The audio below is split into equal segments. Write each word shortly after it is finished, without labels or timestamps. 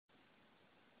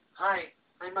Hi,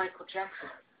 I'm Michael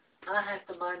Jackson. I have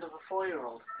the mind of a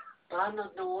 4-year-old, but I'm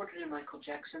not no ordinary Michael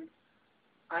Jackson.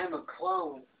 I am a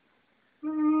clone.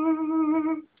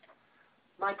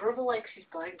 My brother likes his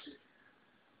blankie,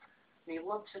 and he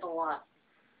loves it a lot.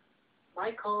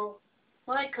 Michael,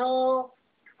 Michael,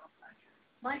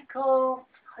 Michael,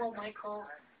 hello Michael.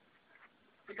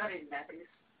 We got any nappies?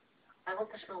 I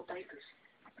love to smell diapers.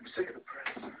 I'm sick of the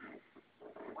press.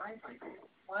 Why, Michael?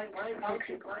 Why don't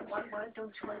you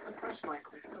like the press,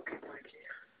 Michael? Okay, Mikey.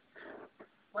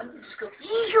 Why don't you just go,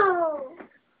 ew!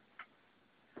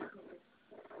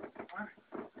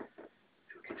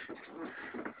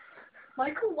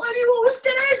 Michael, why do you always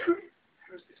get angry?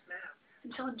 Who's this man?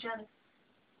 I'm telling Janet.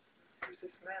 Who's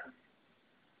this man?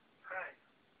 Hi.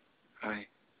 Hi.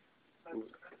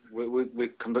 We're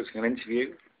conducting an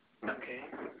interview. Okay.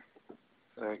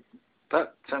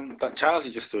 That child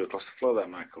you just threw across the floor there,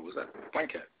 Michael, was that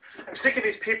blanket? I'm sick of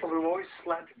these people who always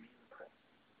slander me in the press.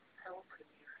 How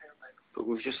pretty your hair, Michael. But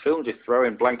we've just filmed you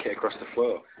throwing blanket across the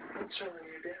floor. What's wrong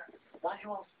with your dad? Why do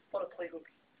you want to play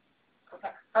hooky?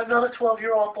 I'm not a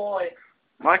 12-year-old boy.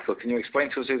 Michael, can you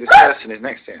explain to us who this person is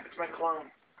next to you? It's my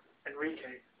clone,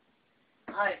 Enrique.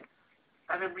 Hi,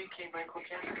 I'm Enrique Michael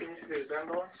Jackson. Can you see the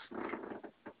resemblance?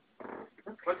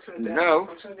 What's in the dance?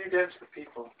 No. What's in the new dance for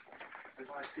people? I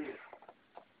want to see it.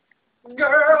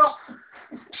 Girl!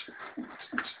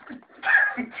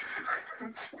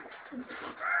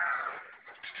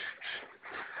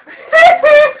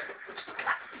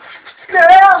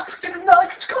 Girl! It's not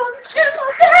going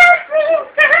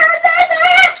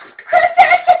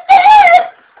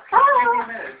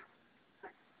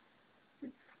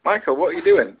Michael, what are you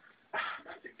doing?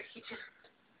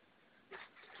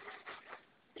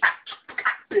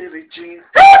 Billie Jean.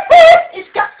 It's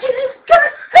got it.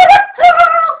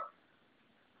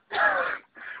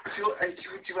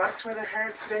 Would you ask where the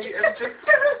hair today, MJ?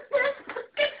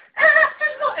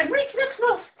 Enrique, that's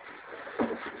not.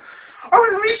 Oh,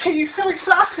 Enrique, you silly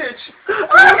sausage!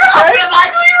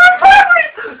 Michael, you're a pervert!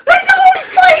 That's the only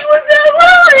fight with that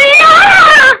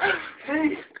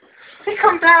movie! Hey,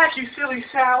 come back, you silly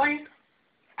Sally!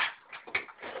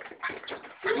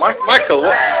 Michael,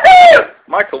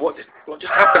 what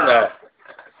just happened there?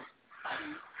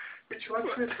 Would you like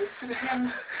to listen to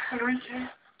him, Enrique?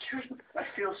 I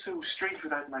feel so strange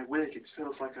without my wig. It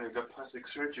feels like I got plastic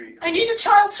surgery. I need a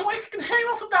child so I can hang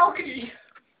off a balcony.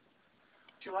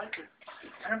 Do you like it?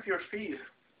 Time for your feed.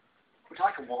 Would you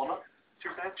like a walnut? It's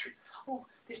your battery. Oh,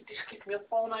 this keeps me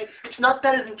up all night. It's not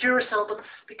better than Duracell, but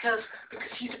because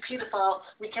he's a pedophile,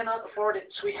 we cannot afford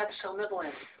it, so we had to sell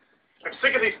Midland. I'm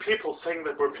sick of these people saying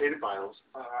that we're pedophiles.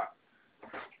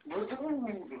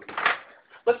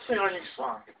 Let's sing our new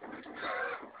song.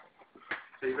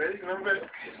 Are you ready? Remember,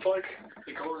 it's like,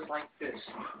 It goes like this.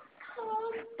 Come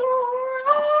by,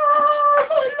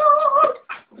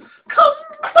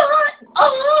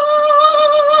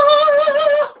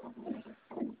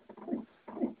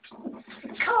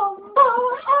 come by,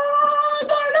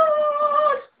 my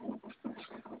Lord.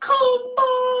 Come by.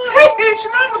 hey,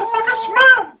 smile, motherfucker,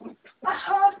 smile! I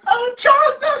had a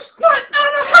child this night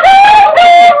and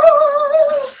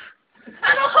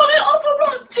a honey on the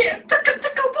run, dear.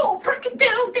 Break it down.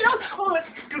 Oh, it's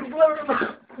too blurry.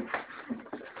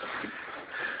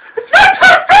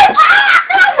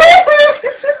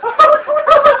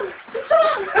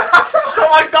 Oh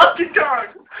my Donkey Kong!